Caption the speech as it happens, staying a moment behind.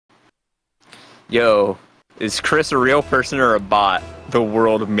Yo, is Chris a real person or a bot? The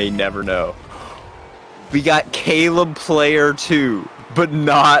world may never know. We got Caleb Player 2, but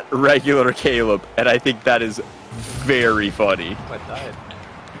not regular Caleb, and I think that is very funny. I died.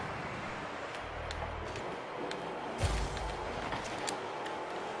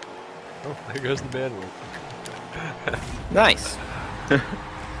 Oh, there goes the bandwidth. Nice.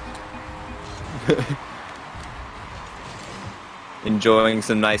 Enjoying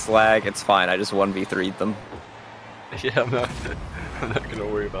some nice lag. It's fine. I just 1v3'd them. Yeah, I'm not gonna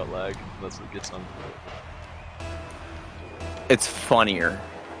worry about lag unless it gets on. It's funnier.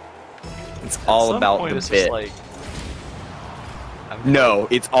 It's all about the bit. Like, no,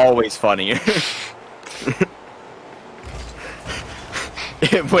 it's always funnier.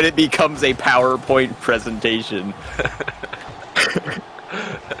 When it becomes a PowerPoint presentation.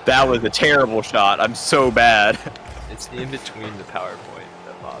 That was a terrible shot. I'm so bad. It's the in-between the PowerPoint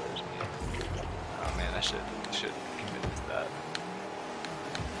that bothers me. Oh man, I should commit to that.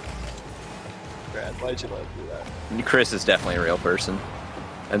 Brad, why'd you let him do that? Chris is definitely a real person.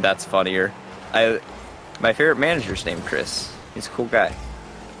 And that's funnier. My favorite manager's named Chris. He's a cool guy.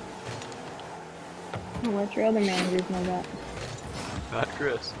 I'll let your other managers know that. Not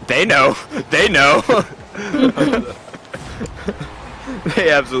Chris. They know. They know.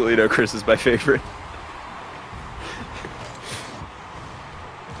 They absolutely know Chris is my favorite.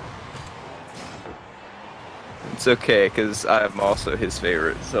 It's okay, because I'm also his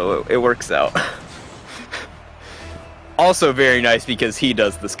favorite, so it works out. Also very nice because he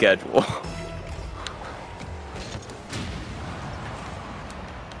does the schedule.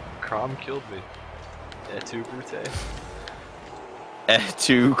 Crom killed me. Et tu, Brute? Et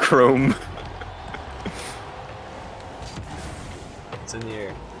tu, Chrome. It's in the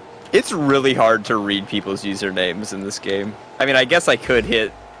air. It's really hard to read people's usernames in this game. I mean, I guess I could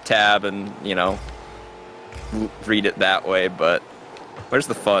hit tab and, you know, read it that way, but where's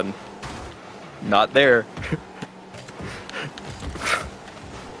the fun? Not there.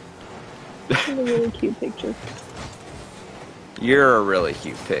 This is a really cute picture. You're a really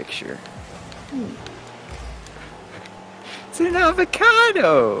cute picture. It's an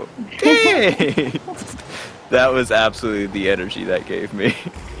avocado! Dang! That was absolutely the energy that gave me.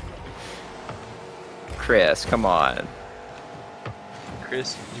 Chris, come on.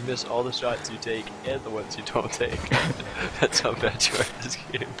 Chris, you miss all the shots you take and the ones you don't take. That's how bad you are at this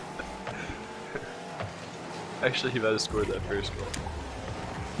game. Actually, he might have scored that first goal.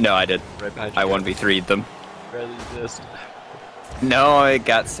 No, I did. Right behind you. I 1v3'd them. Bradley, you missed. No, it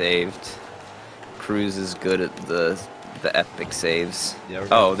got saved. Cruz is good at the epic saves. Yeah,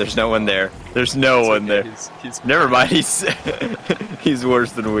 oh, there's no one there. There's no one okay. there. He's Never mind, he's he's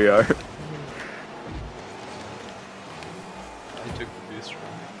worse than we are. I took the boost from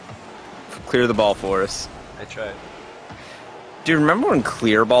me. Clear the ball for us. I tried. Dude, remember when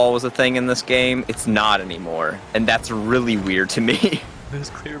clear ball was a thing in this game? It's not anymore, and that's really weird to me. What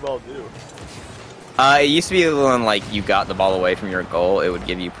does clear ball do? It used to be when, like, you got the ball away from your goal, it would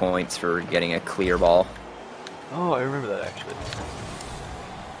give you points for getting a clear ball. Oh, I remember that actually.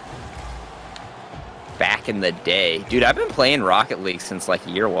 Back in the day. Dude, I've been playing Rocket League since, like,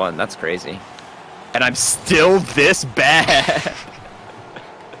 year 1. That's crazy. And I'm still this bad.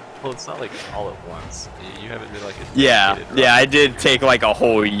 Well, it's not like all at once. You haven't been like a Yeah, dedicated yeah, I Rocket did League. take, like, a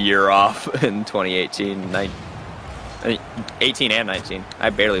whole year off in 2018. 18 and 19. I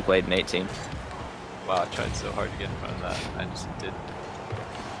barely played in 18. Wow, I tried so hard to get in front of that. I just didn't.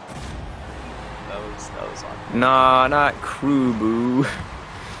 That was on. Nah, not Krubu.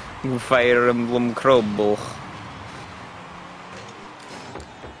 Fire Emblem Crumble.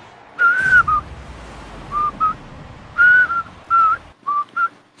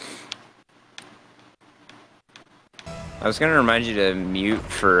 I was gonna remind you to mute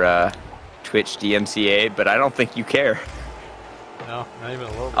for Twitch DMCA, but I don't think you care. No, not even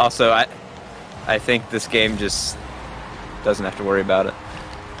a little bit. Also, I think this game just doesn't have to worry about it.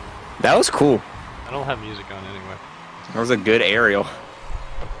 That was cool. I don't have music on anyway. That was a good aerial.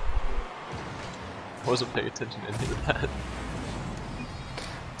 I wasn't paying attention to any of that.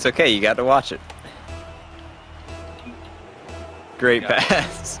 It's okay, you got to watch it. Great Yeah.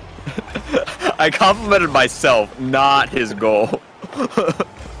 pass. I complimented myself, not his goal.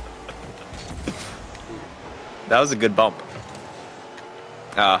 That was a good bump.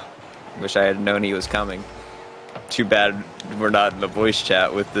 Wish I had known he was coming. Too bad we're not in the voice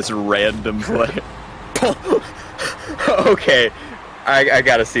chat with this random player. Okay, I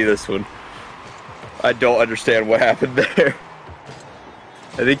gotta see this one. I don't understand what happened there.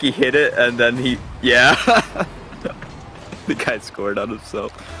 I think he hit it and then yeah. The guy scored on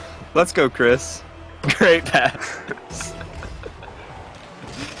himself. Let's go, Chris. Great pass.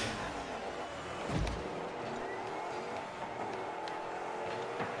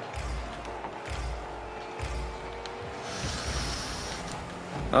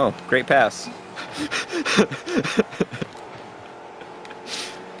 Oh, great pass.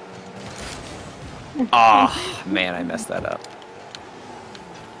 Ah, man, I messed that up.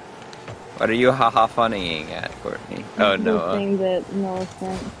 What are you haha funnying at, Courtney? Oh, The no. thing that Noah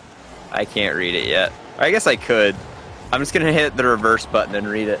sent. I can't read it yet. I guess I could. I'm just gonna hit the reverse button and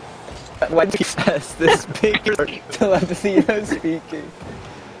read it. When he says this picture, telepathy speaking.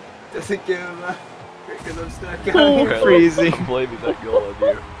 Does it give him a because I'm stuck on freezing? I'm blaming that goal on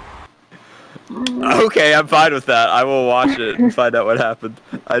you. Okay, I'm fine with that. I will watch it and find out what happened.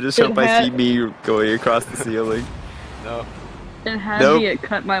 I just hope I see me going across the ceiling. No. It had Nope. me, it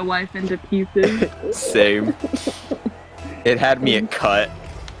cut my wife into pieces. Same. It had me at cut.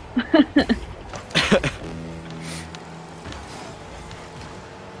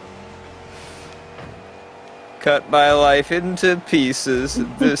 Cut my life into pieces.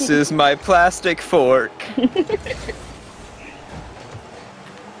 This is my plastic fork.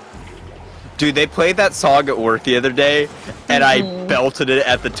 Dude, they played that song at work the other day, and I belted it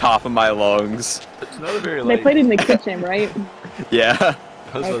at the top of my lungs. It's not a very They like. played it in the kitchen, right? Yeah.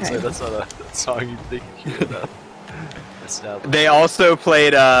 I was about to say Okay. that's not a song you think you hear that. Established. They also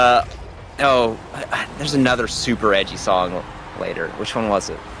played, there's another super edgy song later. Which one was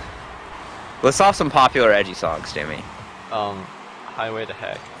it? List off some popular edgy songs, Jimmy. Highway to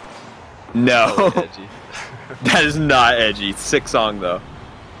Heck. No. Oh, edgy. That is not edgy. Sick song, though.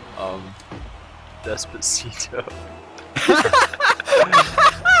 Despacito.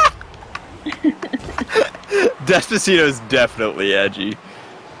 Despacito is definitely edgy.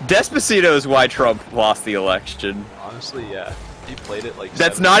 Despacito is why Trump lost the election. Honestly, yeah. He played it like.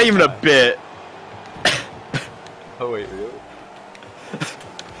 That's 7 not even a times. bit. Oh wait, really?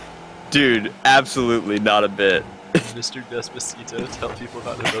 Dude, absolutely not a bit. Mr. Despacito tell people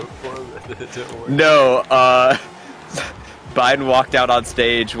how to vote for him and it didn't work. No, Biden walked out on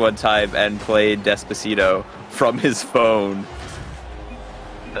stage one time and played Despacito from his phone.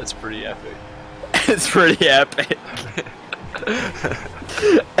 That's pretty epic. It's pretty epic.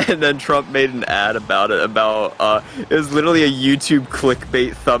 And then Trump made an ad about it, it was literally a YouTube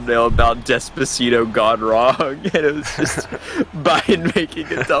clickbait thumbnail about Despacito gone wrong, and it was just Biden making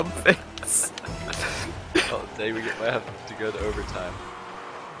a dumb face. Oh, dang, we might have to go to overtime.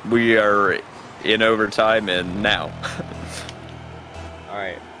 We are in overtime and now.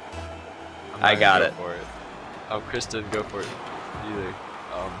 Alright. I got it. For it. Chris didn't go for it either.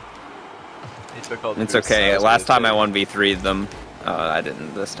 He took all the It's boosts, okay, was last gonna time I take. 1v3'd them. I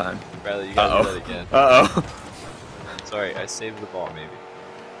didn't this time. Bradley, you gotta do that again. Uh-oh. Sorry, I saved the ball maybe.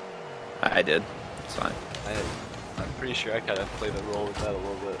 I did. It's fine. I'm pretty sure I kind of played a role with that a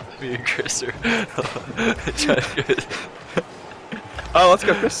little bit. Me and Chris are trying to get Oh, let's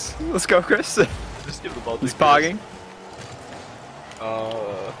go, Chris. Let's go, Chris. just give the ball to He's Chris. pogging.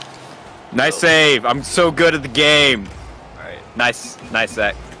 Nice save. I'm so good at the game. Alright. Nice,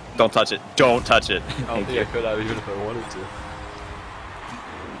 Zach. Don't touch it. Don't touch it. I don't Thank think you. I could have even if I wanted to.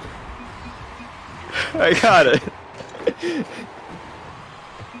 I got it.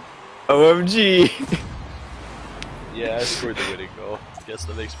 OMG. Yeah, I scored the winning goal. Guess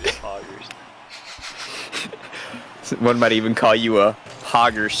that makes me a Poggers. One might even call you a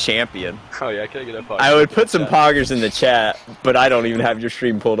Poggers champion. Oh yeah, can I get a Poggers? I would put some chat? Poggers in the chat, but I don't even have your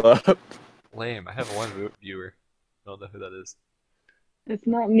stream pulled up. Lame, I have one viewer. I don't know who that is. It's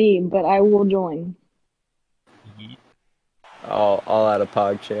not me, but I will join. Yeet. I'll add a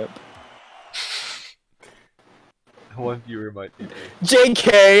PogChamp. One viewer might be me.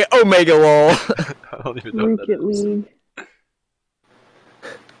 JK Omega lol. I don't even know what that Rocket is. League.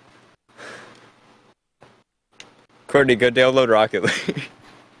 Courtney, go download Rocket League.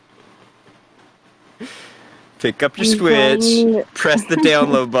 Pick up your I'm Switch, trying. press the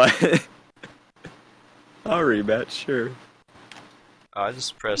download button. I'll rematch, sure. I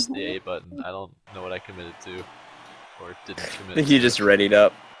just pressed the A button. I don't know what I committed to. Or didn't I commit think you to. just readied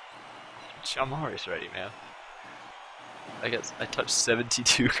up. I'm always ready, man. I guess I touched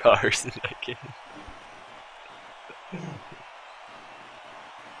 72 cars in that game.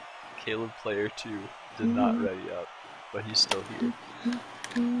 Caleb player 2 did not ready up, but he's still here.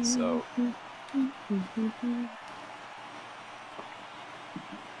 So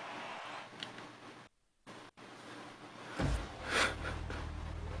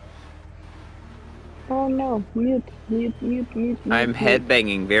Oh no, mute. I'm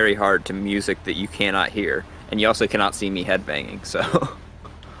headbanging very hard to music that you cannot hear, and you also cannot see me headbanging, so.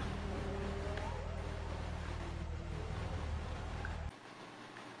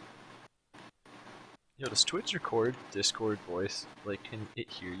 does Twitch record Discord voice? Like, can it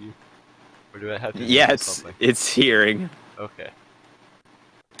hear you? Or do I have to Yeah, do it's something? it's hearing. Okay.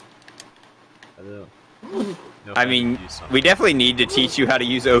 I don't know. Know if I need mean, to use something. we definitely need to teach you how to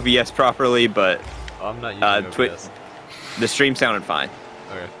use OBS properly, but Oh, I'm not using Twitch. OBS. The stream sounded fine.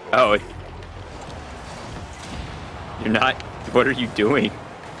 Okay. Cool. Oh, you're not. What are you doing?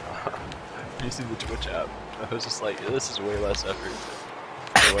 Using the Twitch app. I was just like, this is way less effort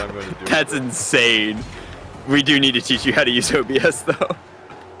than what I'm going to do. That's insane. We do need to teach you how to use OBS though.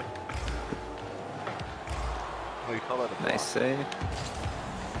 What do you call that? A block? Nice save.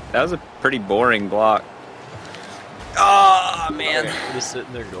 That was a pretty boring block. Oh man. Okay, I'm just sit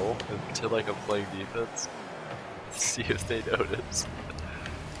in their goal until like I'm playing defense. See if they notice.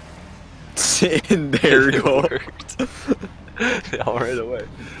 In their It goal. worked. They all ran away.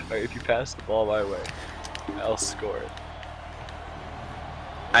 Alright, if you pass the ball my way, I'll score it.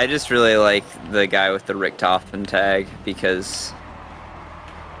 I just really like the guy with the Richtofen tag because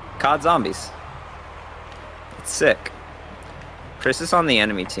COD Zombies. It's sick. Chris is on the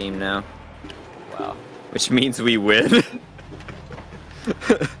enemy team now, Wow. which means we win.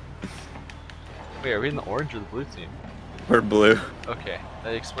 Wait, are we in the orange or the blue team? We're blue. Okay,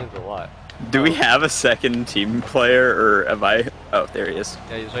 that explains a lot. Do we have a second team player, or am I? Oh, there he is.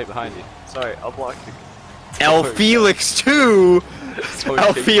 Yeah, he's right behind you. Sorry, I'll block you. El Felix too. Someone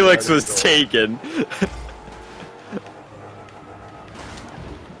El kicked Felix me out of was the goal. taken.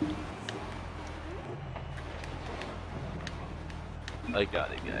 I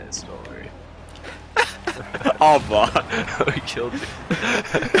got it, guys. Don't worry. All bought. We killed you.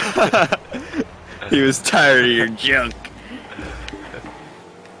 He was tired of your junk.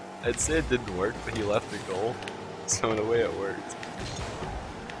 I'd say it didn't work, but he left the goal, so in a way it worked.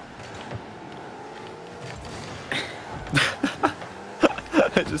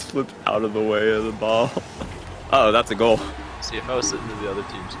 I just flipped out of the way of the ball. Oh, that's a goal. See, if I was sitting in the other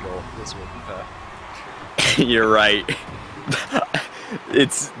team's goal, this would be bad. You're right.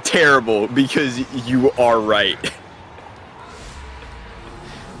 It's terrible because you are right.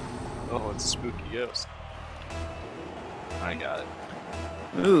 Oh, it's a spooky ghost. I got it.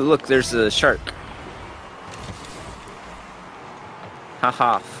 Ooh, look, there's a shark.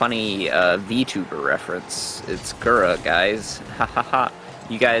 Haha, funny VTuber reference. It's Gura, guys. Hahaha.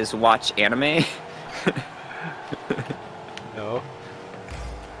 You guys watch anime? No.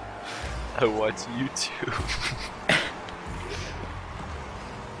 I watch YouTube.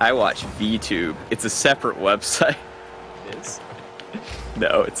 I watch VTube. It's a separate website. Yes.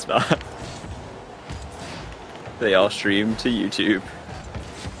 No, it's not. They all stream to YouTube.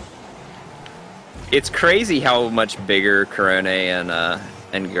 It's crazy how much bigger Corone and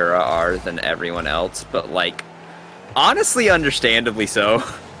Gura are than everyone else, but like, honestly, understandably so.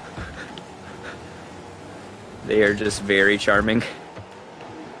 They are just very charming.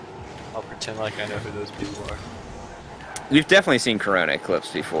 I'll pretend like I know who those people are. You've definitely seen Corone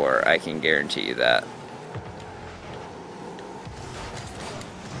clips before, I can guarantee you that.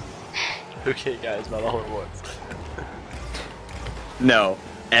 Okay, guys, not all at once. No,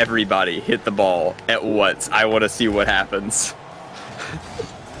 everybody hit the ball at once. I want to see what happens.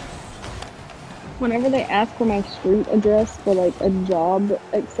 Whenever they ask for my street address for like a job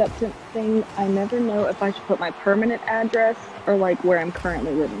acceptance thing, I never know if I should put my permanent address or like where I'm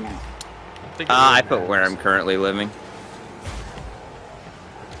currently living at. I put where I'm currently living.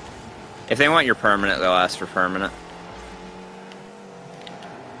 If they want your permanent, they'll ask for permanent.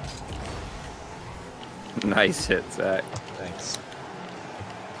 Nice hit, Zach. Thanks.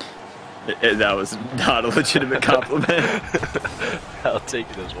 That was not a legitimate compliment. I'll take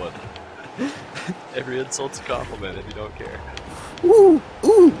it as one. Every insult's a compliment if you don't care. Ooh,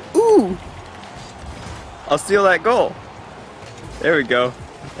 ooh, ooh! I'll steal that goal. There we go.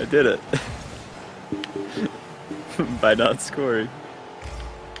 I did it. By not scoring.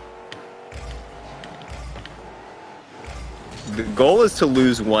 The goal is to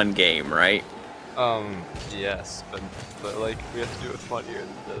lose one game, right? Yes, but like, we have to do it funnier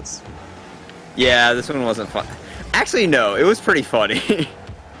than this. Yeah, this one wasn't fun. Actually, no, it was pretty funny.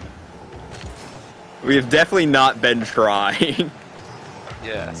 We have definitely not been trying.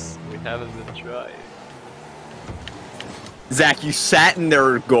 Yes, we haven't been trying. Zach, you sat in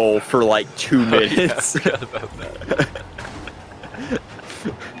their goal for like 2 minutes. Oh, yeah, I forgot about that.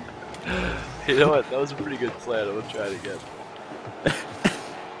 You know what? That was a pretty good plan. I'm gonna try it again.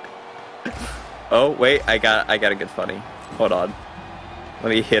 Oh, wait, I got a good funny. Hold on. Let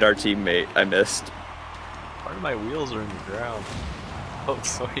me hit our teammate. I missed. Part of my wheels are in the ground. Oh,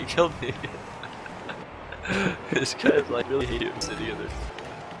 so he killed me again. This guy's like really hate him sitting in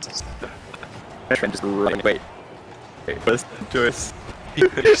there. Just run. Wait. What's Joyce? You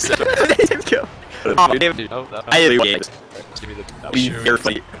said Go. oh, dude, no, that I give me the be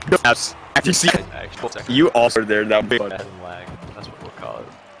careful. After you see you also there, that would be fun. lag. That's what we'll call it.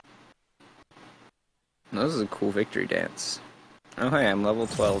 This is a cool victory dance. Oh hey, I'm level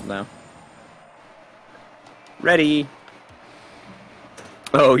 12 now. Ready.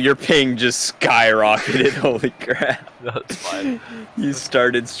 Oh, your ping just skyrocketed, holy crap. No, it's fine. You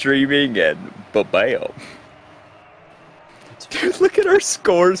started streaming and ba-bam. Dude, look at our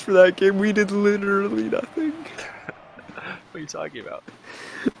scores for that game. We did literally nothing. What are you talking about?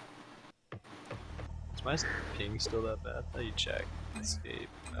 Is my ping still that bad? How do you check? Escape.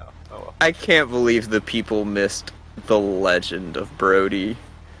 No. Oh well. I can't believe the people missed the legend of Brody.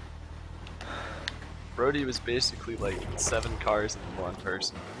 Brody was basically like 7 cars in one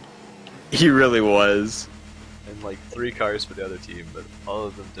person. He really was. And like 3 cars for the other team, but all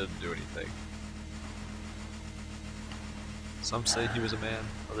of them didn't do anything. Some say he was a man,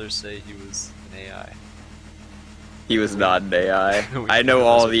 others say he was an AI. He was not an AI. I know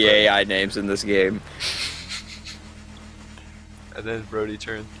all the AI names in this game. And then Brody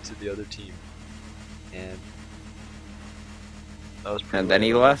turned to the other team. And that was pretty And then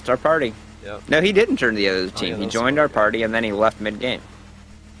he left our party. Yep. No, he didn't turn to the other Oh, team. yeah, He that's joined right, our yeah. party and then he left mid-game.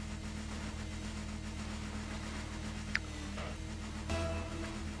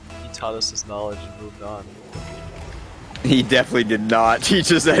 He taught us his knowledge and moved on. He definitely did not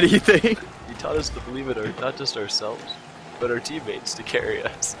teach us anything. He taught us to believe in not just ourselves, but our teammates to carry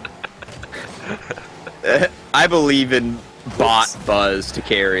us. I believe in bot Buzz to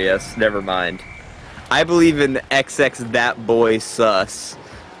carry us. Never mind. I believe in XX that boy sus.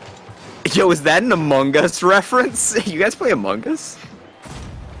 Yo, is that an Among Us reference? You guys play Among Us?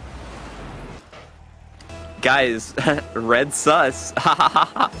 Guys, red sus. Ha ha ha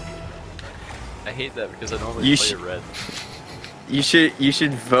ha. I hate that because I normally You play red. You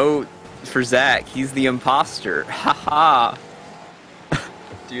should vote for Zach. He's the imposter. Ha ha.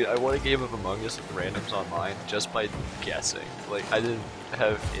 Dude, I won a game of Among Us with randoms online just by guessing. Like, I didn't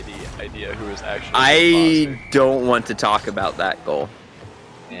have any idea who was actually the I imposter. don't want to talk about that goal.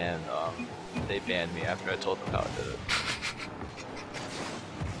 And they banned me after I told them how I did it.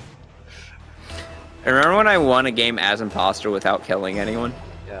 Remember when I won a game as imposter without killing anyone?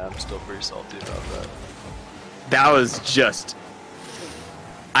 Yeah, I'm still pretty salty about that. That was just...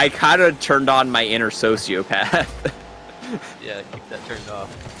 I kind of turned on my inner sociopath. Yeah, keep that turned off.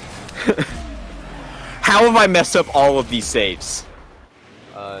 How have I messed up all of these saves?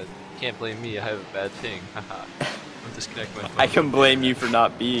 Can't blame me, I have a bad ping. Haha. I'm disconnecting my phone. I can blame you for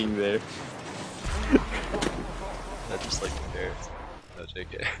not being there. That's just like the parents. No,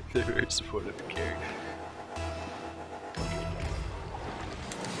 JK. They're very supportive and caring.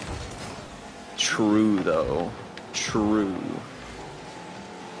 True, though. True.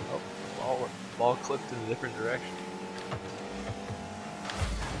 Oh, ball clipped in a different direction.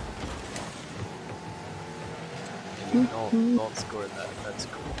 Don't score that. That's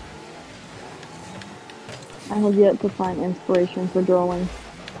cool. I have yet to find inspiration for drawing.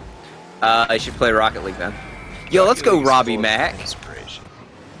 I should play Rocket League then. Yo, let's go Robbie Mac. Inspiration.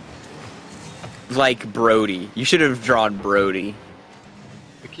 Like Brody. You should have drawn Brody.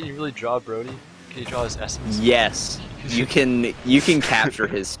 But can you really draw Brody? Can you draw his essence? Yes. You can capture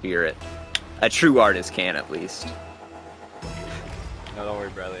his spirit. A true artist can, at least. No, don't worry,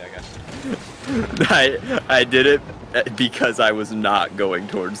 Bradley. I got you. I did it because I was not going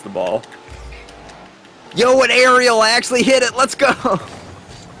towards the ball. Yo, an aerial! I actually hit it! Let's go!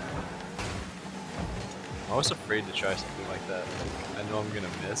 I was afraid to try something like that. I know I'm gonna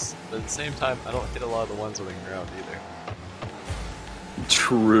miss, but at the same time, I don't hit a lot of the ones on the ground either.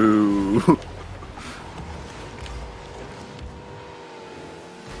 True.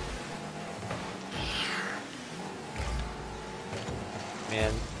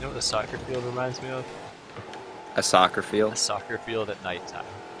 Man, you know what the soccer field reminds me of? A soccer field? A soccer field at nighttime.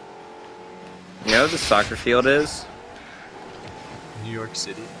 You know what the soccer field is? New York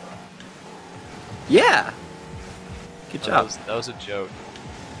City. Yeah. Good job. That was a joke.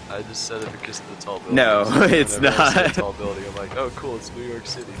 I just said it because of the tall building. No, it's Whenever I see a not. tall building, I'm like, oh cool, it's New York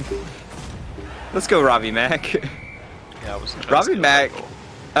City. Let's go Robbie Mac. Yeah, I was trying to Robbie steal that Mac. goal.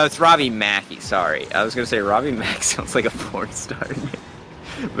 Oh, it's Robbie Mackey, sorry. I was gonna say Robbie Mack sounds like a porn star name.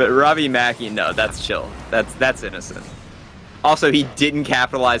 But Robbie Mackey, no, that's chill. That's innocent. Also, he didn't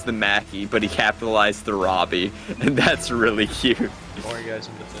capitalize the Mackey, but he capitalized the Robbie, and that's really cute. Don't worry guys,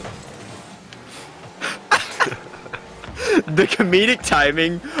 I'm defending. The comedic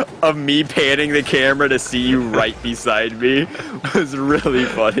timing of me panning the camera to see you right beside me was really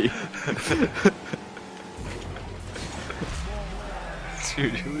funny.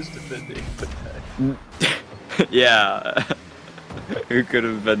 Dude, who was defending the guy? Yeah. Who could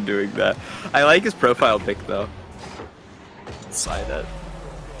have been doing that? I like his profile pic though. Side it.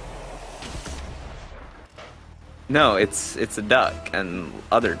 No, it's a duck and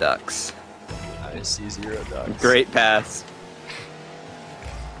other ducks. I see 0 ducks. Great pass.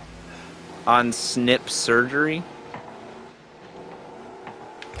 On snip surgery.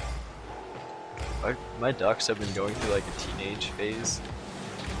 My ducks have been going through like a teenage phase.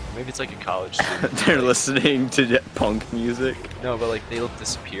 Maybe it's like a college student. They're like, listening to punk music. No, but like they'll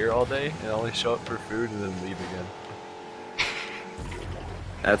disappear all day and only show up for food and then leave again.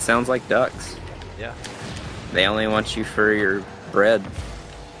 That sounds like ducks. Yeah. They only want you for your bread.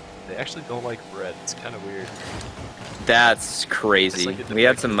 They actually don't like bread. It's kind of weird. That's crazy. It's like a We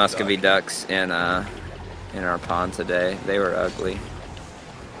had some defective Muscovy duck. ducks in our pond today. They were ugly,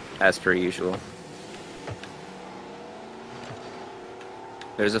 as per usual.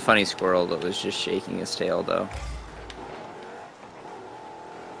 There's a funny squirrel that was just shaking his tail though.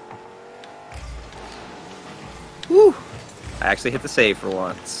 Woo! I actually hit the save for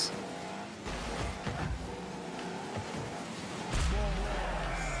once.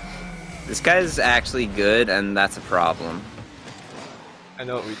 This guy's actually good, and that's a problem. I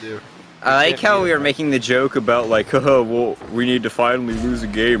know what we do. I like can't how beat we it. were making the joke about like, haha, well, we need to finally lose a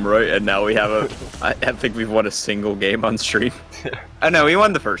game, right? And now we have I think we've won a single game on stream. Oh no, we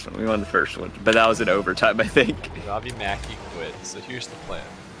won the first one. We won the first one, but that was in overtime, I think. Robbie Mackey quit, so here's the plan.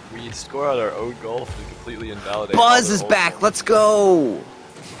 We score out our own goal to completely invalidate all Buzz their is old back. goals. Let's go.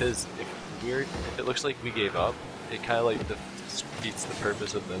 Because if it looks like we gave up, it kind of like defeats the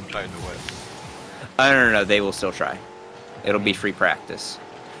purpose of them trying to win. No. They will still try. It'll be free practice.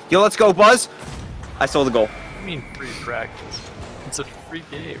 Yo, let's go, Buzz. I stole the goal. I mean, free practice. It's a free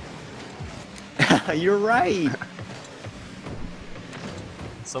game. You're right.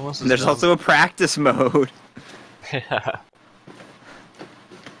 Someone And there's also a practice mode. Yeah.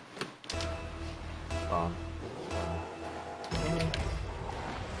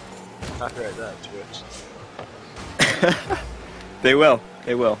 Copyright that, Twitch. They will.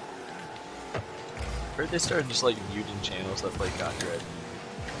 They will. Heard they started just like muting channels that play copyright.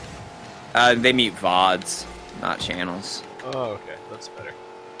 They mute VODs, not channels. Oh, okay, that's better.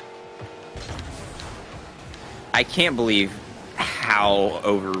 I can't believe how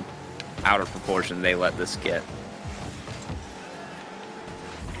out of proportion they let this get.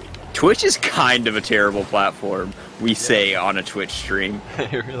 Twitch is kind of a terrible platform, we say on a Twitch stream.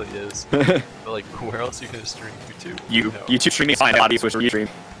 It really is. But like, where else are you gonna stream? YouTube? No. YouTube streaming is fine, audio Twitch stream.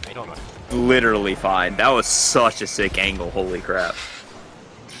 I don't know. Literally fine. That was such a sick angle, holy crap.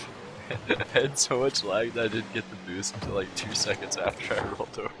 I had so much lag that I didn't get the boost until like 2 seconds after I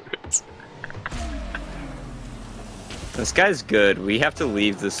rolled over it. This guy's good. We have to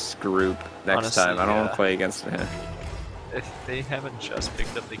leave this group next Honestly, time. I don't want yeah. to play against him. If they haven't just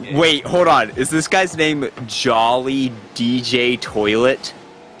picked up the game. Wait, hold on. Is this guy's name Jolly DJ Toilet?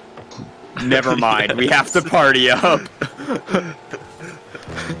 Never mind. We have to party up.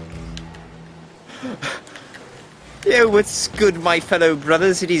 Yo, what's good, my fellow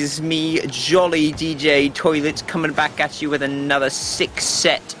brothers? It is me, Jolly DJ Toilet, coming back at you with another sick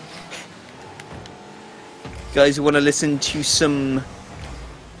set. You guys want to listen to some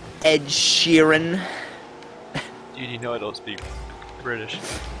Ed Sheeran? Dude, you know I don't speak British.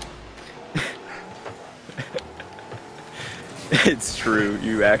 It's true,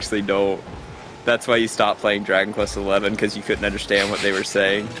 you actually don't. That's why you stopped playing Dragon Quest XI, because you couldn't understand what they were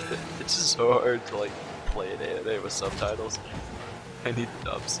saying. It's just so hard to like play an anime with subtitles. I need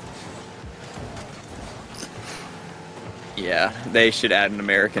dubs. Yeah, they should add an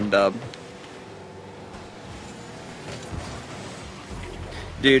American dub.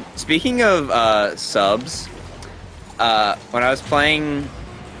 Dude, speaking of subs, when I was playing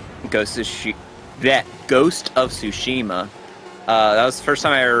Ghost of Tsushima, that was the first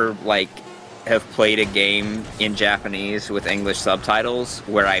time I ever have played a game in Japanese with English subtitles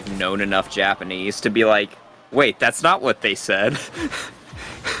where I've known enough Japanese to be like, wait, that's not what they said.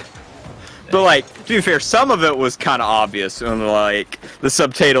 But to be fair, some of it was kind of obvious when the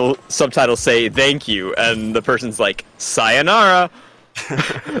subtitles say thank you and the person's like sayonara.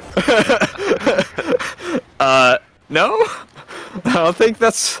 No, I don't think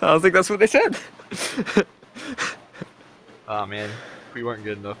that's what they said. Oh man, we weren't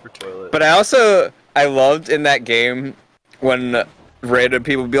good enough for toilet. But I loved in that game when random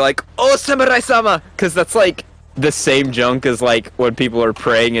people would be like, "Oh, samurai-sama," because that's the same junk as when people are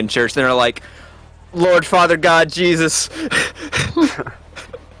praying in church and they're like, "Lord, Father, God, Jesus."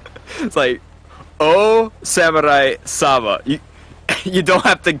 It's like, "Oh, samurai-sama." You don't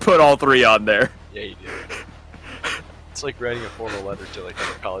have to put all 3 on there. Yeah, you do. It's like writing a formal letter to like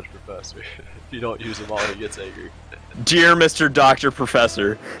a college professor. If you don't use them all, he gets angry. Dear Mr. Dr.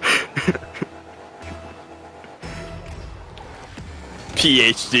 Professor.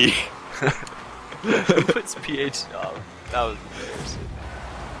 PhD. Who puts PH? Oh, that was embarrassing.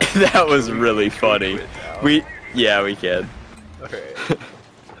 That was really Can we funny. quit now? We can. Alright.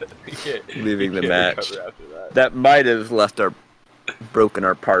 We can't, Leaving we the can't match. recover after that. That might have broken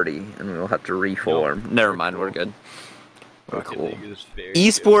our party, and we'll have to reform. Nope. Never mind, we're good. We're Rocket cool. League is very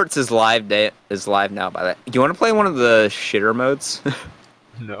Esports is live now. By that, do you want to play one of the shitter modes? good.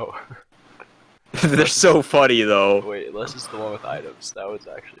 No. They're so funny though. Wait, unless it's the one with items. That was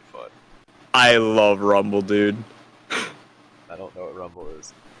actually fun. I love Rumble, dude. I don't know what Rumble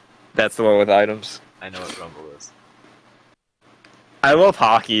is. That's the one with items. I know what Rumble is. I love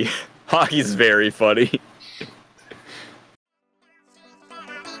hockey. Hockey's very funny.